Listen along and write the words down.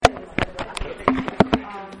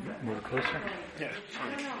closer? Yeah,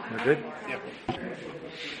 fine. We're good? Yeah.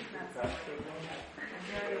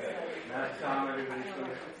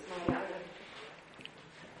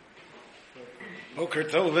 Boker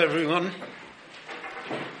Tov, everyone.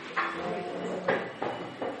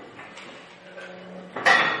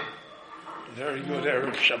 Very good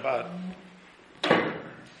Erev Shabbat.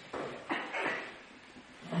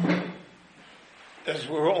 As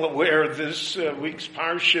we're all aware, this week's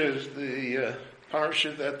Parsha is the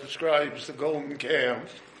Parsha that describes the golden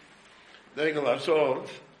calf, the Egel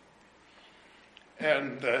Azov.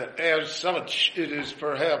 And as such, it is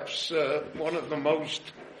perhaps one of the most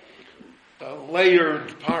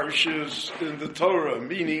layered parshas in the Torah,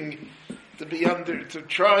 meaning to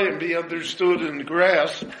try and be understood and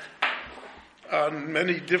grasped on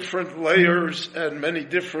many different layers and many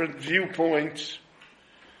different viewpoints.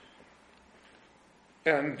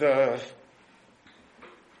 And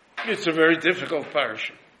it's a very difficult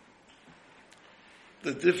parsha.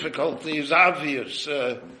 The difficulty is obvious.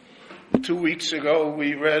 2 weeks ago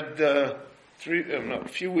we read, a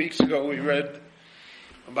few weeks ago we read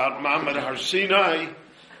about Mamad Har Sinai,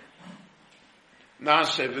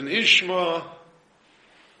 Nasev and Ishma,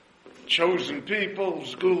 chosen people,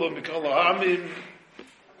 Zgula Mikol Ha'amim,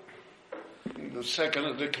 the second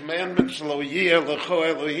of the commandments, Lo Yeh Lecho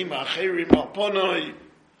Elohim Acherim Al Ponai.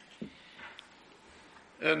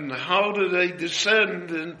 And how do they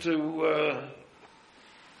descend into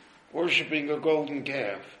worshipping a golden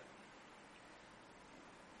calf?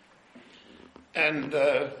 And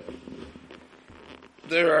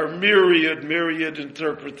there are myriad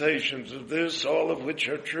interpretations of this, all of which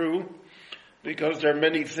are true, because there are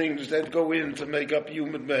many things that go in to make up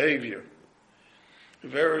human behavior.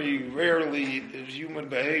 Very rarely is human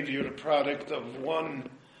behavior the product of one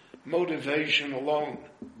motivation alone.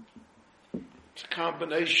 It's a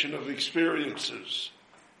combination of experiences,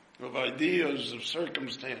 of ideas, of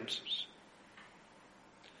circumstances.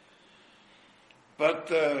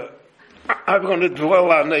 But I'm going to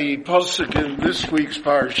dwell on a pasuk in this week's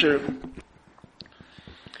parsha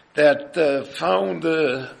that found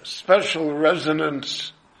a special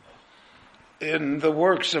resonance in the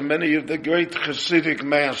works of many of the great Hasidic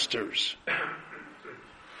masters.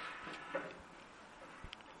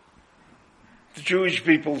 The Jewish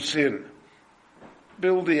people sin.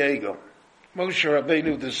 Build the Egel. Moshe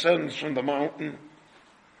Rabbeinu descends from the mountain.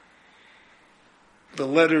 The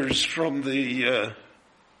letters from the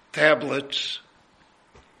tablets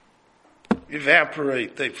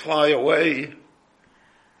evaporate. They fly away.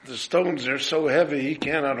 The stones are so heavy he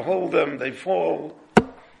cannot hold them. They fall.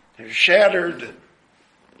 They're shattered.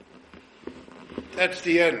 That's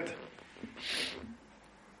the end.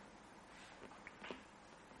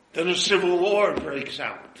 Then a civil war breaks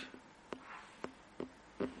out.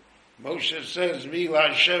 Moshe says, Mila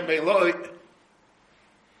Hashem Eloi,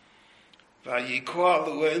 Vayikra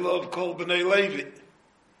Lu'elov Kol B'nai Levi.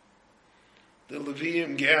 The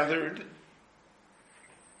Levium gathered,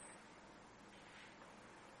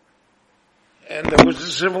 and there was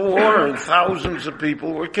a civil war, and thousands of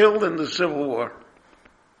people were killed in the civil war.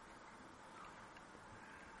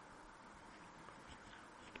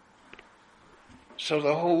 So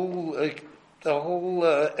the whole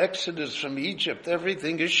exodus from Egypt,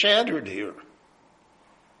 everything is shattered here.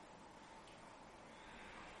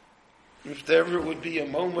 If there ever would be a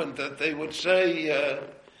moment that they would say,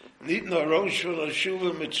 Nitna Rosh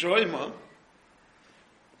Hashuva Mitzrayma,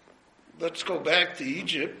 let's go back to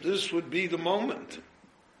Egypt, this would be the moment.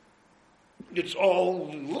 It's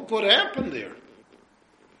all, look what happened there.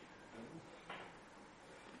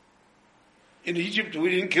 In Egypt,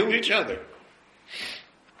 we didn't kill each other.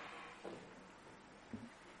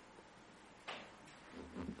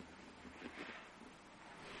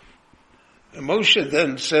 And Moshe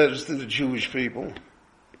then says to the Jewish people,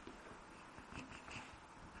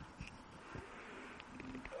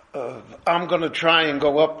 I'm going to try and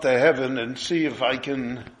go up to heaven and see if I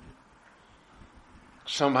can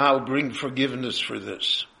somehow bring forgiveness for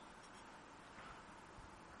this.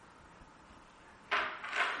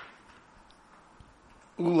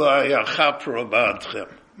 Ulai achapra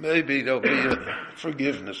ba'adchem. Maybe there'll be a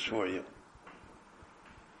forgiveness for you.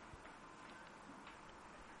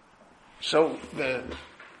 So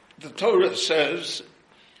the Torah says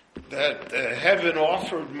that heaven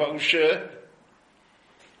offered Moshe,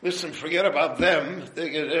 listen, forget about them.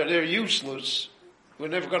 They're useless. We're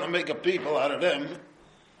never going to make a people out of them.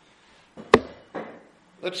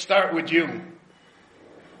 Let's start with you.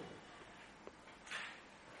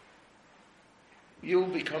 You'll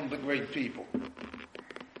become the great people.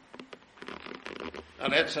 Now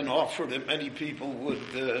that's an offer that many people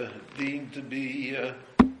would deem to be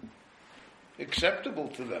acceptable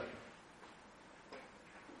to them.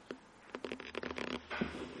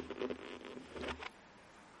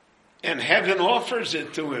 And heaven offers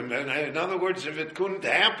it to him. And in other words, if it couldn't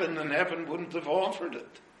happen, then heaven wouldn't have offered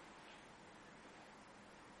it.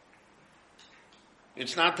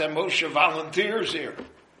 It's not that Moshe volunteers here.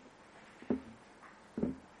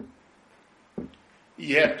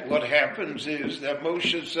 Yet what happens is that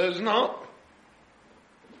Moshe says no.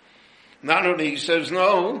 Not only he says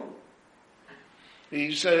no,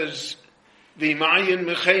 he says, V'mayin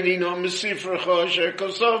mecheni no mesifrecha asher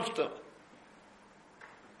kosofta.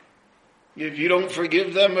 If you don't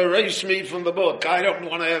forgive them, erase me from the book. I don't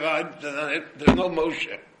want to have, there's no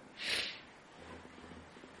Moshe.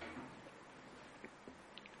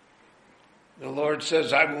 The Lord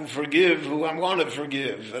says, I will forgive who I want to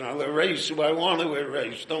forgive, and I'll erase who I want to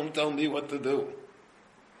erase. Don't tell me what to do.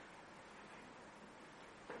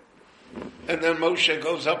 And then Moshe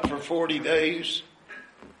goes up for 40 days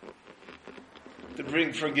to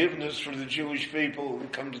bring forgiveness for the Jewish people,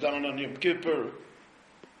 and comes down on Yom Kippur.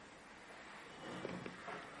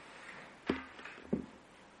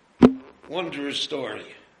 Wondrous story.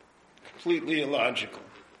 Completely illogical,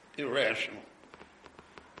 irrational.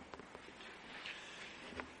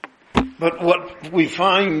 But what we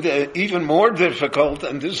find even more difficult,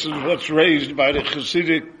 and this is what's raised by the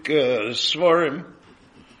Hasidic Svarim,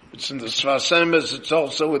 it's in the Sfas Emes, it's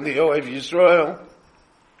also in the Ohev Yisrael.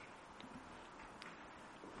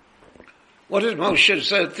 What did Moshe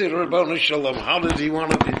say to Rabbanu Shalom? How did he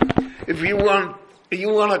want to be? If you want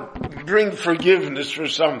to bring forgiveness for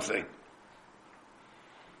something,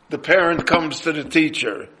 the parent comes to the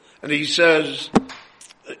teacher and he says,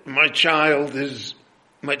 my child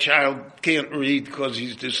can't read because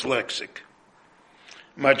he's dyslexic.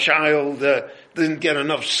 My child didn't get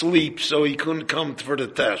enough sleep, so he couldn't come for the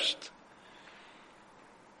test.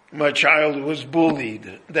 My child was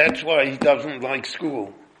bullied. That's why he doesn't like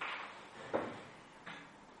school.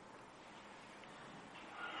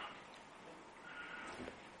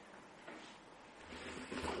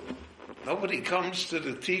 Nobody comes to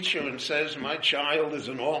the teacher and says, my child is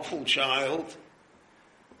an awful child,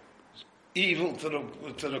 evil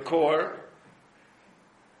to the core,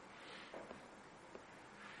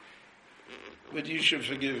 but you should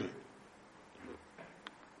forgive him.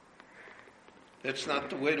 That's not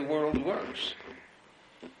the way the world works.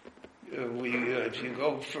 If you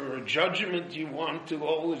go for a judgment, you want to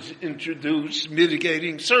always introduce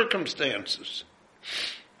mitigating circumstances.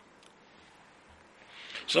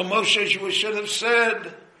 So Moshe should have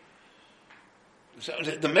said,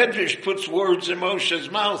 the Medrash puts words in Moshe's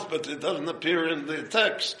mouth, but it doesn't appear in the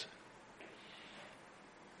text.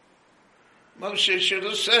 Moshe should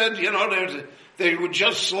have said, they were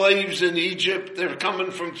just slaves in Egypt. They're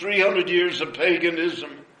coming from 300 years of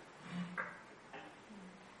paganism.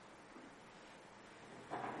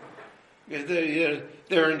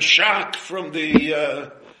 They're in shock from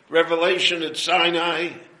the revelation at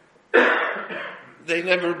Sinai. They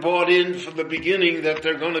never bought in from the beginning that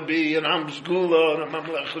they're going to be an Am Sgula and a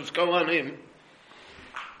Mamlechus Kohanim.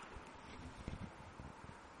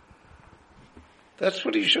 That's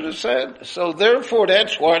what he should have said. So therefore,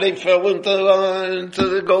 that's why they fell into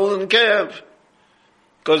the golden calf.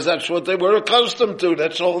 Because that's what they were accustomed to.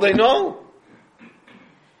 That's all they know.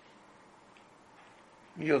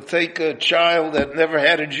 You'll take a child that never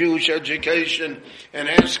had a Jewish education and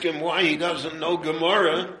ask him why he doesn't know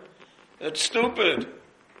Gemara. That's stupid.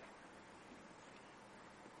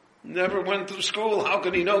 Never went to school. How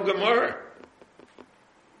can he know Gemara?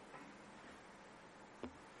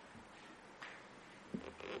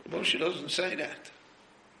 Moshe doesn't say that.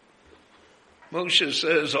 Moshe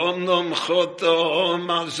says, Omnom choto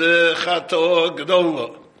mazeh chato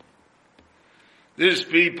gdola. This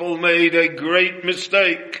people made a great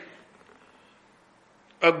mistake,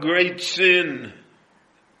 a great sin,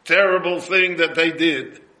 terrible thing that they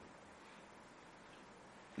did.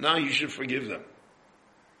 Now you should forgive them.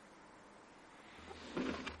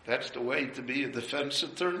 That's the way to be a defense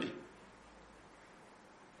attorney.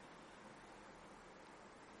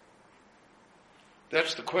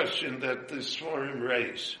 That's the question that this forum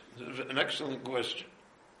raised. An excellent question.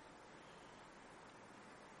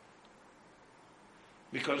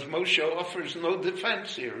 Because Moshe offers no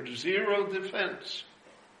defense here, zero defense.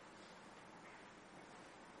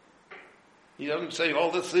 He doesn't say all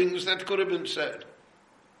the things that could have been said.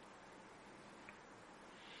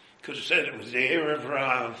 Could have said it was the Erev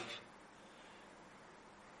Rav.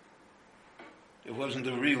 It wasn't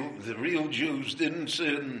the real Jews didn't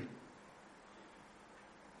sin.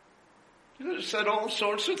 He could have said all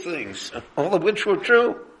sorts of things, all of which were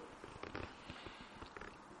true.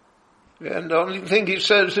 And the only thing he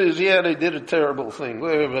says is, yeah, they did a terrible thing.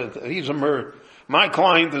 He's a murderer. My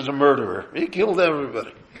client is a murderer. He killed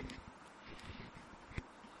everybody.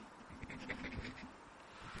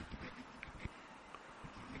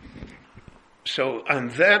 So on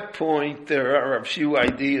that point, there are a few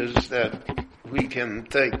ideas that we can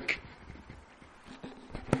take.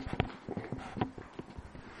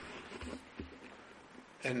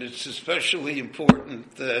 And it's especially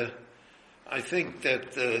important, I think,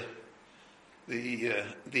 that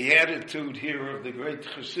the attitude here of the great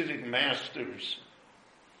Hasidic masters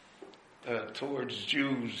towards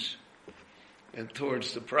Jews and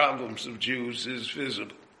towards the problems of Jews is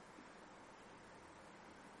visible.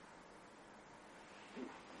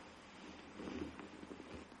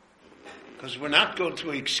 Because we're not going to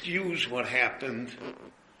excuse what happened.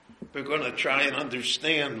 We're going to try and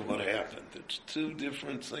understand what happened. It's two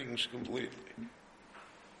different things completely.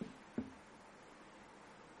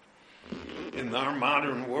 In our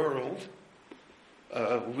modern world,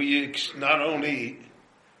 we not only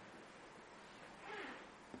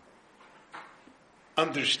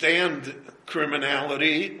understand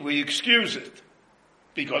criminality, we excuse it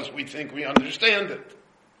because we think we understand it.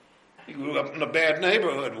 He grew up in a bad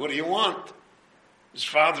neighborhood. What do you want? His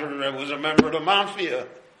father was a member of the mafia,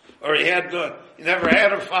 or he never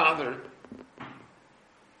had a father,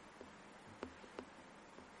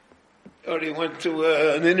 or he went to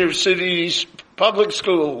an inner city public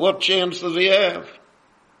school. What chance does he have?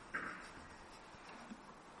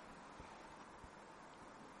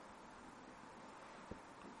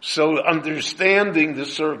 So understanding the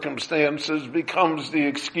circumstances becomes the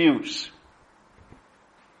excuse.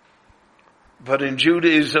 But in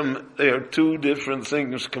Judaism, there are two different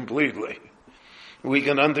things completely. We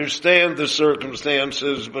can understand the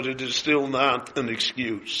circumstances, but it is still not an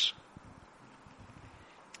excuse.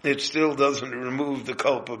 It still doesn't remove the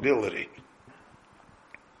culpability.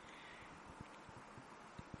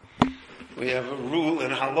 We have a rule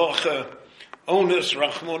in halacha, onus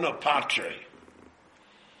rachmona patre.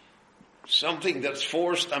 Something that's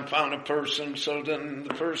forced upon a person, so then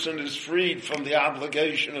the person is freed from the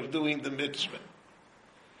obligation of doing the mitzvah.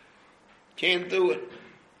 Can't do it.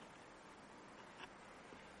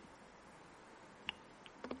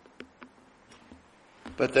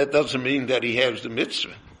 But that doesn't mean that he has the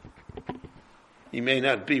mitzvah. He may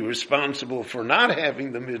not be responsible for not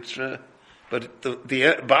having the mitzvah, but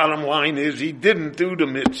the bottom line is he didn't do the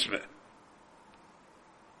mitzvah.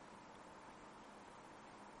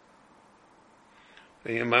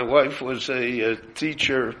 And my wife was a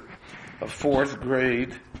teacher of fourth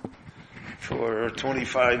grade for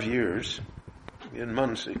 25 years in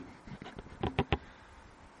Muncie.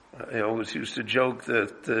 I always used to joke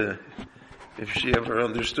that if she ever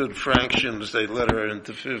understood fractions, they'd let her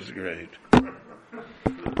into fifth grade.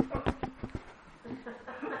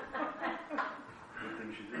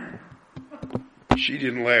 She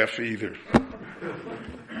didn't laugh either.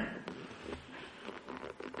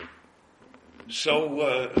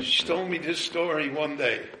 So she told me this story one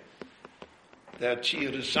day, that she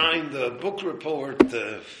had assigned a book report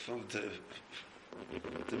to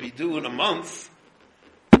be due in a month.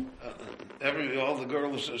 All the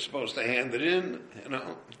girls are supposed to hand it in,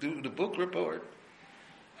 do the book report.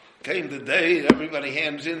 Came the day, everybody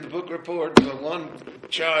hands in the book report, but one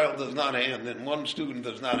child does not hand it, one student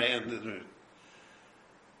does not hand it.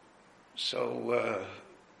 So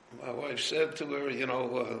my wife said to her,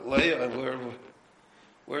 Leah,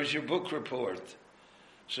 where's your book report?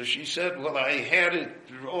 So she said, well, I had it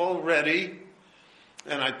all ready,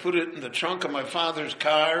 and I put it in the trunk of my father's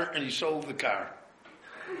car, and he sold the car.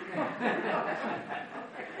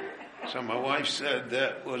 So my wife said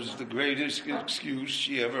that was the greatest excuse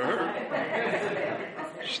she ever heard.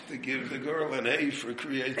 Just to give the girl an A for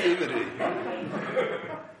creativity.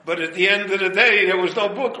 But at the end of the day, there was no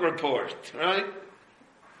book report, right?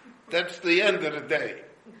 That's the end of the day.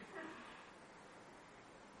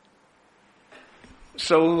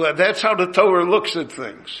 So that's how the Torah looks at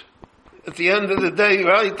things. At the end of the day,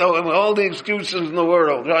 right, all the excuses in the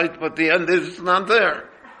world, right, but the end is not there.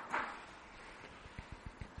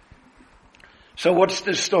 So what's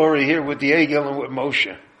the story here with the Egel and with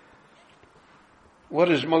Moshe? What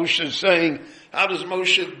is Moshe saying? How does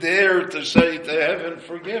Moshe dare to say to heaven,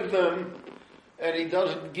 forgive them, and he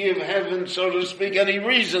doesn't give heaven, so to speak, any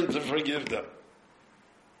reason to forgive them?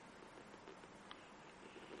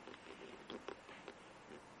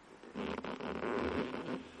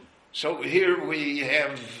 So here we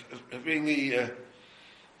have really a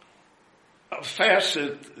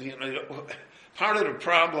facet, part of the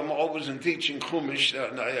problem always in teaching Chumash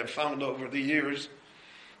that I have found over the years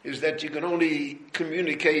is that you can only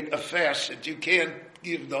communicate a facet. You can't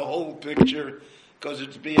give the whole picture because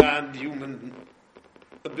it's beyond human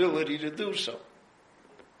ability to do so.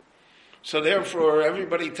 So therefore,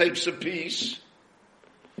 everybody takes a piece,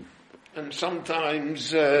 and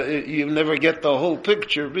sometimes you never get the whole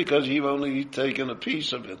picture because you've only taken a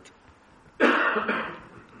piece of it.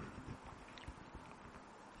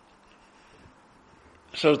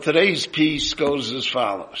 So today's piece goes as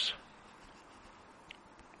follows.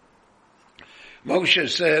 Moshe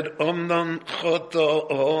said, Omnon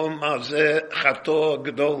choto om azeh chato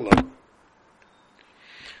gdola.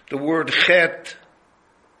 The word chet,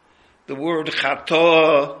 the word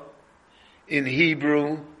chato in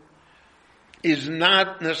Hebrew, is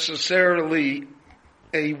not necessarily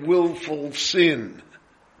a willful sin.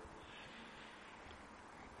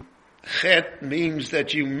 Chet means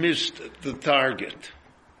that you missed the target.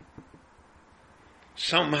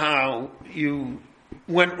 Somehow you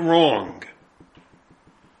went wrong.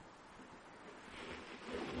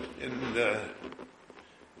 In the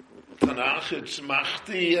Tanakh, it's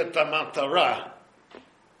machti et hamatara.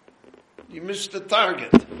 You missed the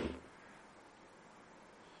target.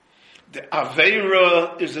 The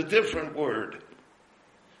aveira is a different word.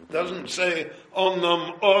 It doesn't say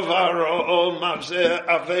onam ovaro o mazeh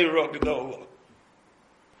aveira gdola.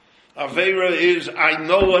 Aveira is I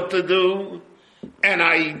know what to do and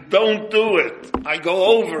I don't do it. I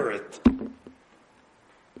go over it.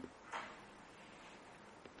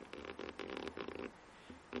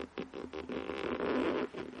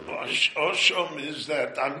 Oshom is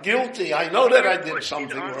that I'm guilty. I know that I did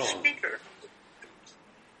something wrong.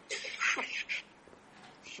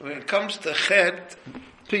 When it comes to chet,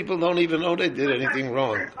 people don't even know they did anything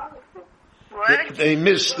wrong. What? They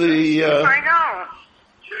miss the... I know.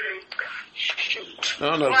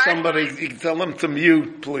 No, What? somebody, tell them to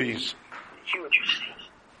mute, please.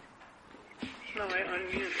 No, I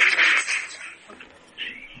unmuted.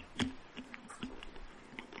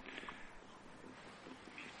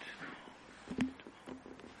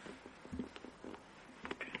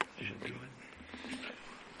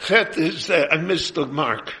 Chet is I missed the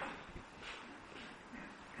mark.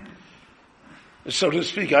 So to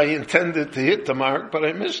speak, I intended to hit the mark, but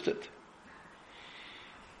I missed it.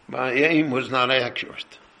 My aim was not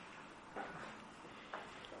accurate.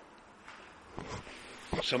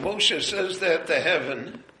 So Moshe says that to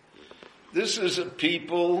heaven, this is a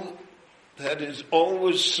people that is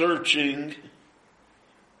always searching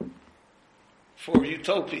for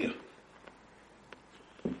utopia.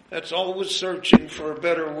 That's always searching for a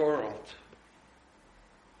better world.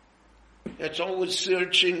 It's always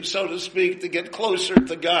searching, so to speak, to get closer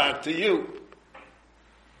to God, to you.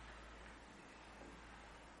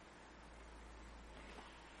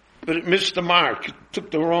 But it missed the mark. It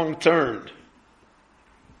took the wrong turn.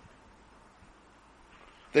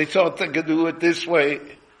 They thought they could do it this way.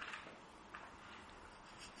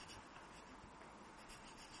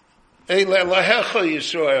 They didn't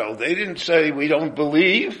say we don't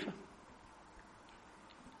believe.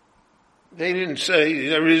 They didn't say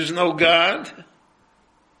there is no God.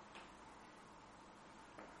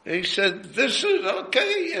 They said this is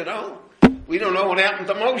okay, We don't know what happened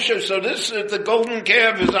to Moshe, so the golden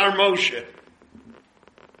calf is our Moshe.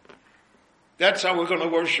 That's how we're going to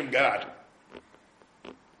worship God.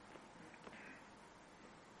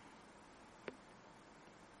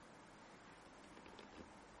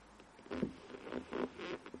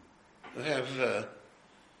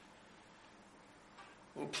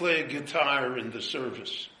 We'll play a guitar in the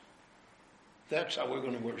service. That's how we're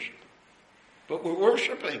going to worship. But we're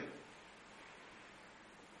worshiping.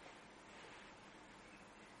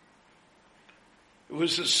 It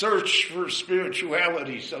was a search for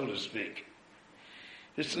spirituality, so to speak.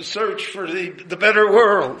 It's a search for the better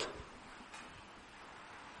world.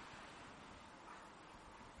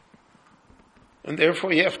 And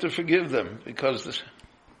therefore you have to forgive them because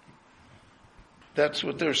that's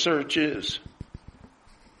what their search is.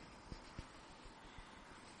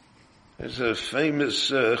 There's a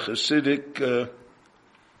famous Hasidic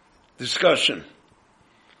discussion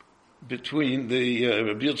between the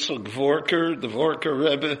Rabbi Yitzchak Vorker, the Vorker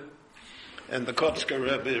Rebbe, and the Kotzker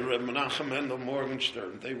Rebbe, Reb Menachem Mendel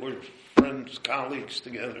Morgenstern. They were friends, colleagues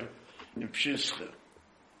together in Pshischa.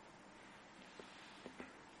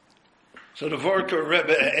 So the Vorker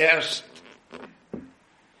Rebbe asked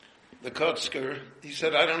the Kotzker, he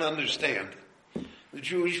said, I don't understand. The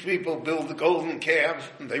Jewish people build the golden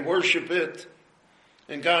calf and they worship it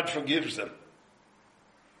and God forgives them.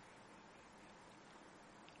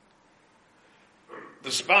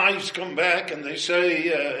 The spies come back and they say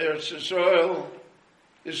Eretz Yisrael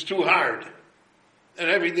is too hard and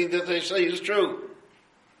everything that they say is true.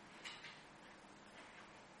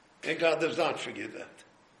 And God does not forgive that.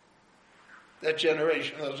 That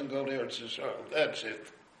generation doesn't go to Eretz Yisrael. That's it.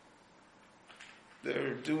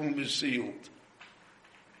 Their doom is sealed.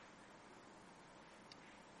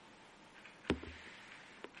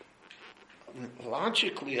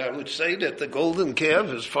 Logically, I would say that the golden calf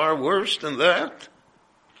is far worse than that.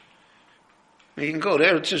 You can go to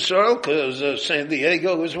Eretz Yisrael because San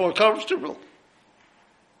Diego is more comfortable.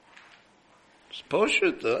 It's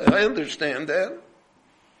Parshat. I understand that.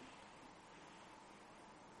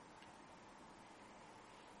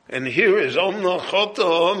 And here is Omna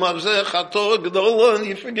Choto, Marzeh Chato Gdola, and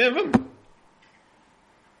you forgive him.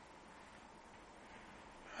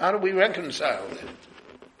 How do we reconcile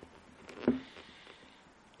that?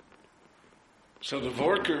 So the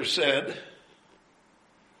Vorker said,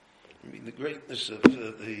 the greatness of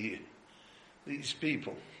these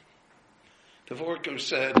people. The Vorker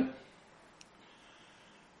said,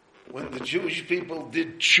 when the Jewish people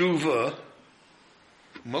did tshuva,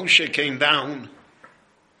 Moshe came down,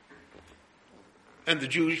 and the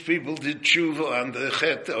Jewish people did tshuva on the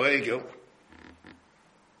Chet Oegel,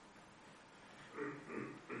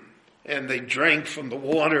 and they drank from the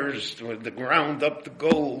waters, they ground up the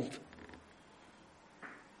gold.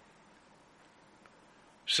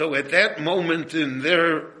 So at that moment in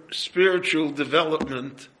their spiritual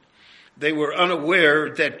development, they were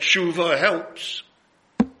unaware that tshuva helps,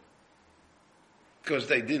 because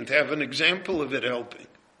they didn't have an example of it helping.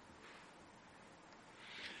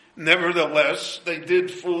 Nevertheless, they did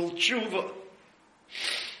full tshuva.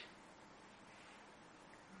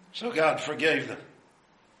 So God forgave them.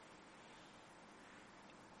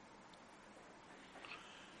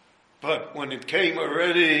 But when it came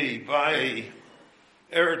already by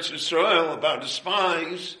Eretz Yisrael about the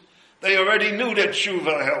spies, they already knew that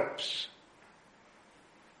tshuva helps.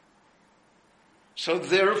 So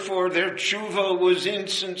therefore their tshuva was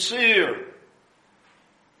insincere.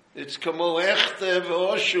 It's kamo echte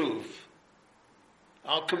v'oshuv.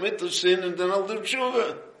 I'll commit the sin and then I'll do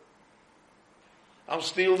tshuva. I'll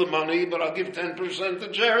steal the money, but I'll give 10%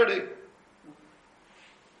 to charity.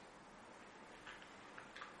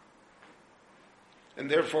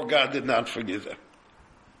 And therefore God did not forgive them.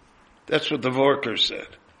 That's what the Vorker said.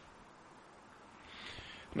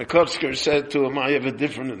 And the Kotzker said to him, I have a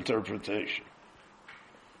different interpretation.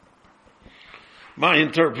 My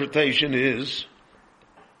interpretation is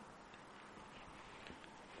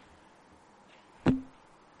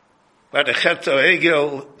by the Chet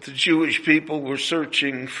Egel, the Jewish people were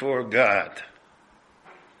searching for God.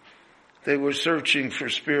 They were searching for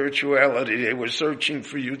spirituality. They were searching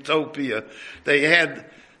for utopia. They had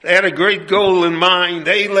a great goal in mind.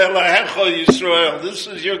 Eile Lahecha Yisrael. This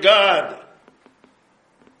is your God.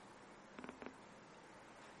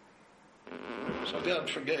 So God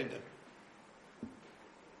forgave them.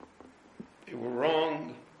 They were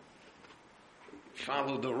wrong,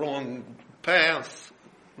 followed the wrong path,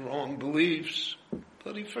 wrong beliefs,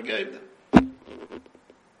 but He forgave them.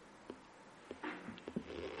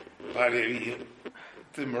 By the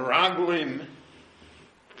Meraglim,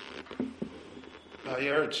 by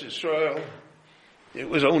Eretz Yisrael, it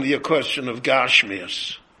was only a question of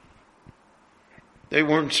Gashmias. They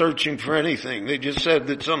weren't searching for anything. They just said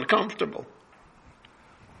it's uncomfortable.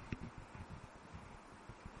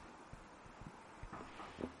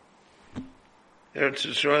 Eretz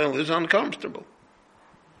Yisrael is uncomfortable.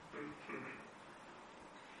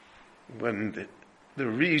 When the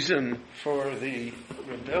reason for the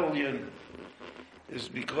rebellion is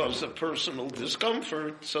because of personal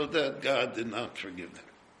discomfort, so that God did not forgive them.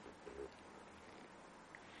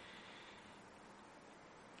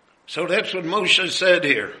 So that's what Moshe said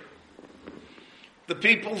here. The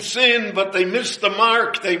people sinned, but they missed the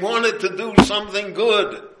mark. They wanted to do something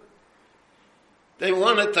good. They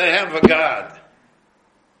wanted to have a God.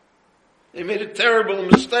 They made a terrible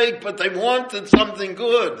mistake, but they wanted something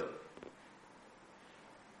good.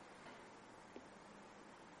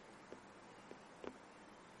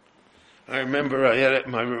 I remember I had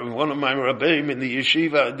one of my Rabbi in the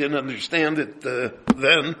yeshiva. I didn't understand it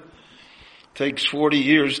then. It takes 40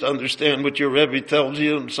 years to understand what your Rebbe tells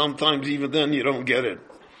you, and sometimes even then you don't get it.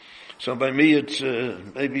 So by me it's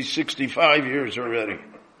maybe 65 years already.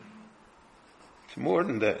 It's more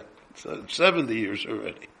than that. It's 70 years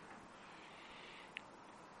already.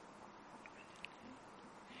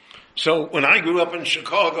 So when I grew up in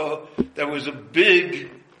Chicago, there was a big,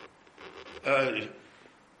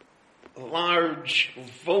 large,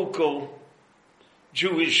 vocal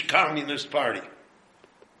Jewish Communist Party.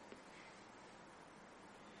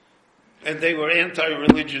 And they were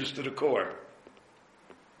anti-religious to the core.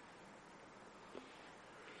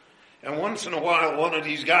 And once in a while, one of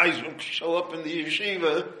these guys would show up in the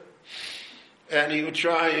yeshiva, and he would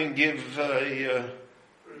try and give a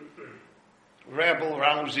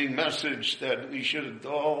rabble-rousing message that we should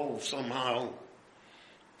all somehow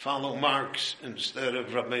follow Marx instead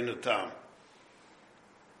of Rabbi Tam.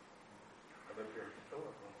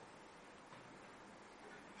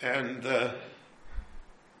 And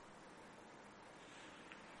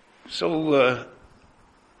so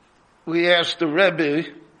we asked the Rabbi,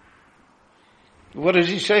 what does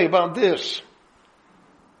he say about this?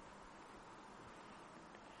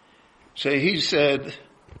 So he said,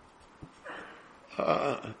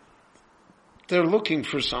 they're looking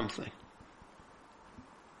for something.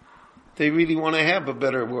 They really want to have a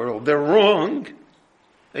better world. They're wrong.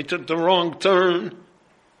 They took the wrong turn.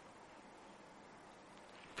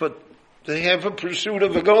 But they have a pursuit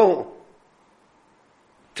of a goal.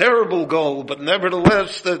 Terrible goal, but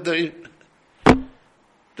nevertheless they're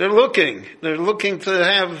looking. They're looking to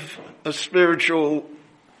have a spiritual,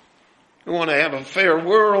 they want to have a fair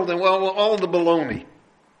world, and well, all the baloney.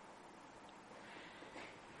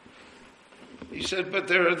 He said, but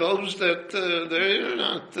there are those that they're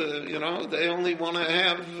not, they only want to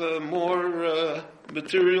have more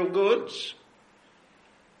material goods.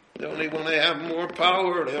 They only want to have more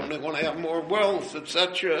power. They only want to have more wealth,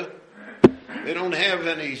 etc. They don't have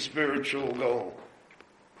any spiritual goal.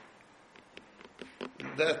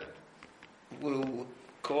 That will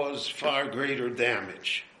cause far greater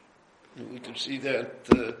damage. We can see that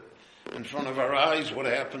in front of our eyes, what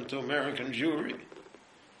happened to American Jewry.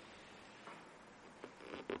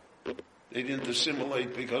 They didn't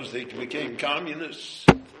assimilate because they became communists.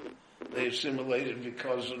 They assimilated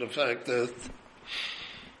because of the fact that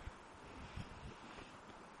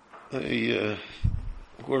they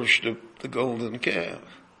worshipped the golden calf.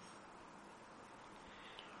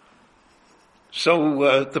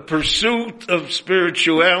 So the pursuit of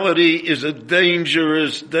spirituality is a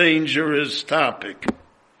dangerous, dangerous topic.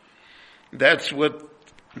 That's what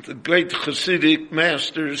the great Hasidic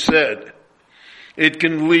master said. It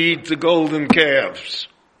can lead to golden calves.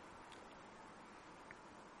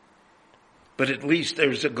 But at least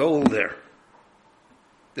there's a goal there.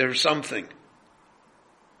 There's something.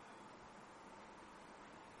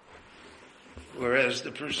 Whereas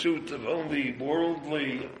the pursuit of only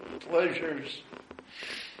worldly pleasures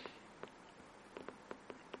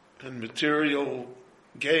and material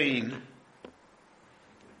gain,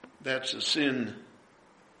 that's a sin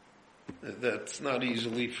that's not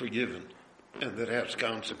easily forgiven and that has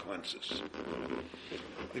consequences.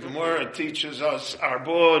 The Gemara teaches us,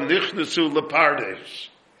 Arbo nichnasu lepardes.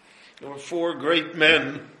 There were 4 great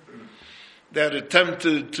men that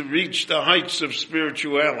attempted to reach the heights of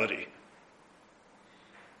spirituality.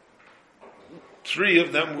 3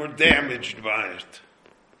 of them were damaged by it.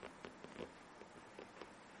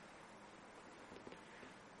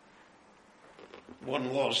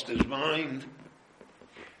 One lost his mind.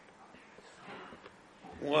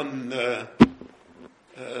 One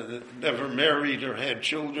never married or had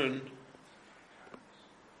children.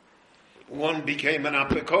 One became an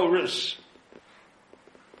apicorus.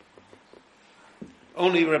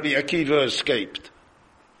 Only Rabbi Akiva escaped.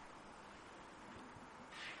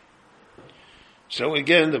 So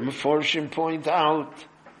again, the Meforshim point out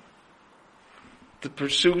the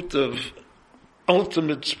pursuit of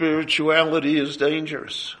ultimate spirituality is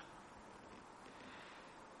dangerous.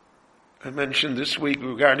 I mentioned this week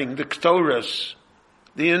regarding the Ktoras,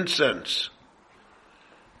 the incense.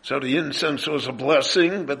 So the incense was a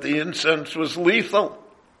blessing, but the incense was lethal.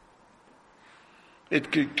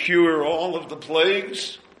 It could cure all of the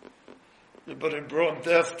plagues, but it brought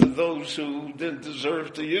death to those who didn't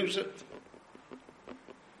deserve to use it.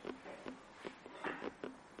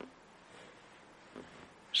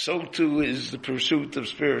 So too is the pursuit of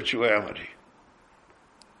spirituality.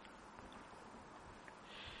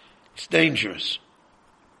 It's dangerous.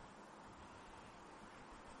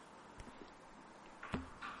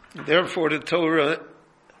 Therefore the Torah,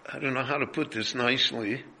 I don't know how to put this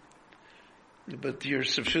nicely, but you're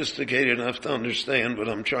sophisticated enough to understand what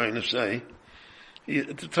I'm trying to say.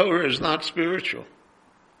 The Torah is not spiritual.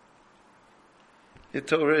 The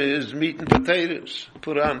Torah is meat and potatoes.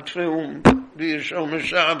 Put on film, be a Shomer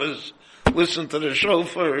Shabbos, listen to the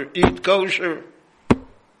shofar, eat kosher.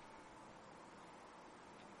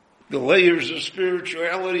 The layers of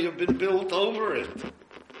spirituality have been built over it.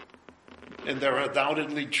 And they're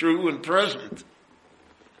undoubtedly true and present.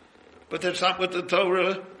 But that's not what the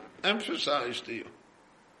Torah emphasized to you.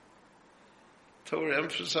 The Torah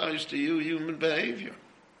emphasized to you human behavior.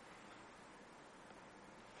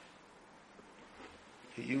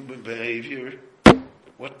 Human behavior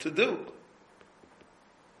what to do.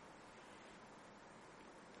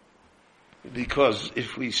 Because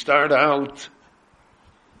if we start out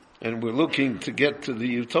and we're looking to get to the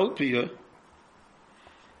utopia,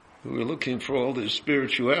 we're looking for all this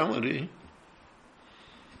spirituality,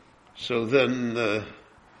 so then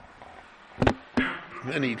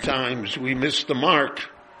many times we miss the mark.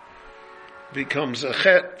 Becomes a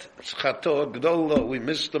chet, chato gdolo, we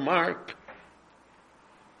miss the mark.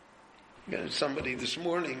 Somebody this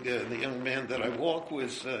morning, the young man that I walk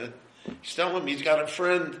with, he's telling me he's got a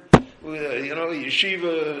friend,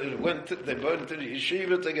 yeshiva, they went to the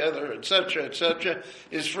yeshiva together, etc., etc.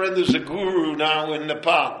 His friend is a guru now in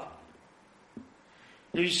Nepal.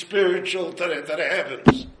 He's spiritual to the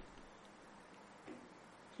heavens.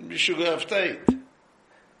 He's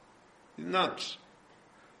nuts.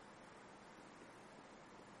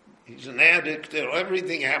 He's an addict.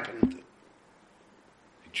 Everything happened.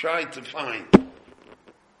 He tried to find.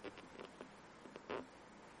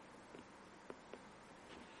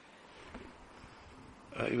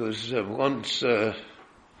 I was once,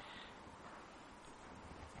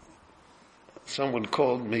 someone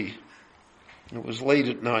called me. It was late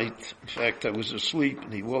at night. In fact, I was asleep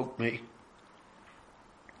and he woke me.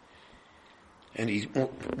 And he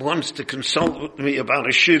wants to consult with me about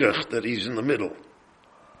a shidduch that he's in the middle.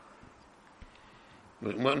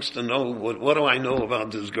 But wants to know, what do I know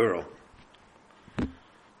about this girl?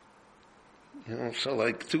 So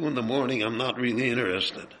like 2 a.m, I'm not really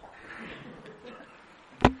interested.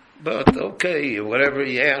 But okay, whatever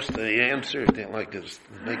he asked, he answered. It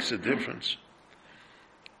makes a difference.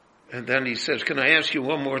 And then he says, can I ask you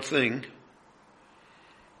one more thing?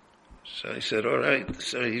 So I said, all right.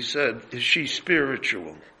 So he said, is she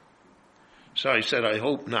spiritual? So I said, I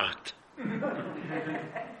hope not.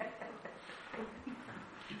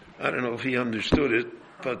 I don't know if he understood it,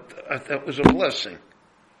 but that was a blessing.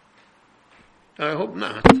 I hope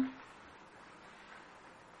not.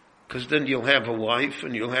 Because then you'll have a wife,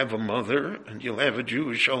 and you'll have a mother, and you'll have a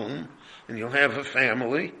Jewish home, and you'll have a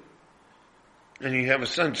family, and you have a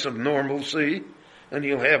sense of normalcy, and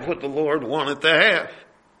you'll have what the Lord wanted to have.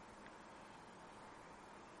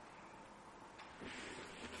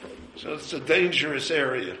 So it's a dangerous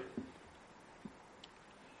area.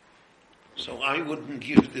 So I wouldn't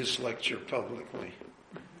give this lecture publicly.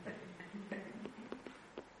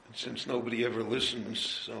 And since nobody ever listens,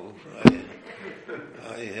 so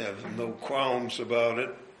I have no qualms about it.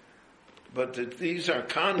 But that these are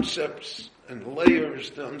concepts and layers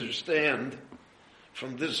to understand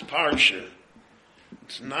from this Parsha.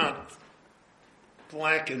 It's not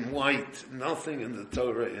black and white. Nothing in the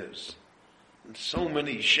Torah is. And so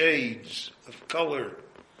many shades of color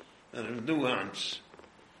and of nuance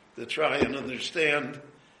to try and understand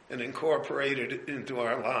and incorporate it into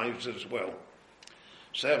our lives as well.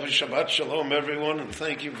 So have a Shabbat Shalom, everyone, and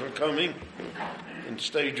thank you for coming, and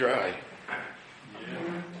stay dry.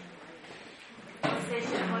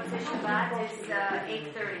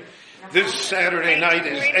 This Saturday night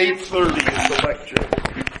is 8:30 is the lecture.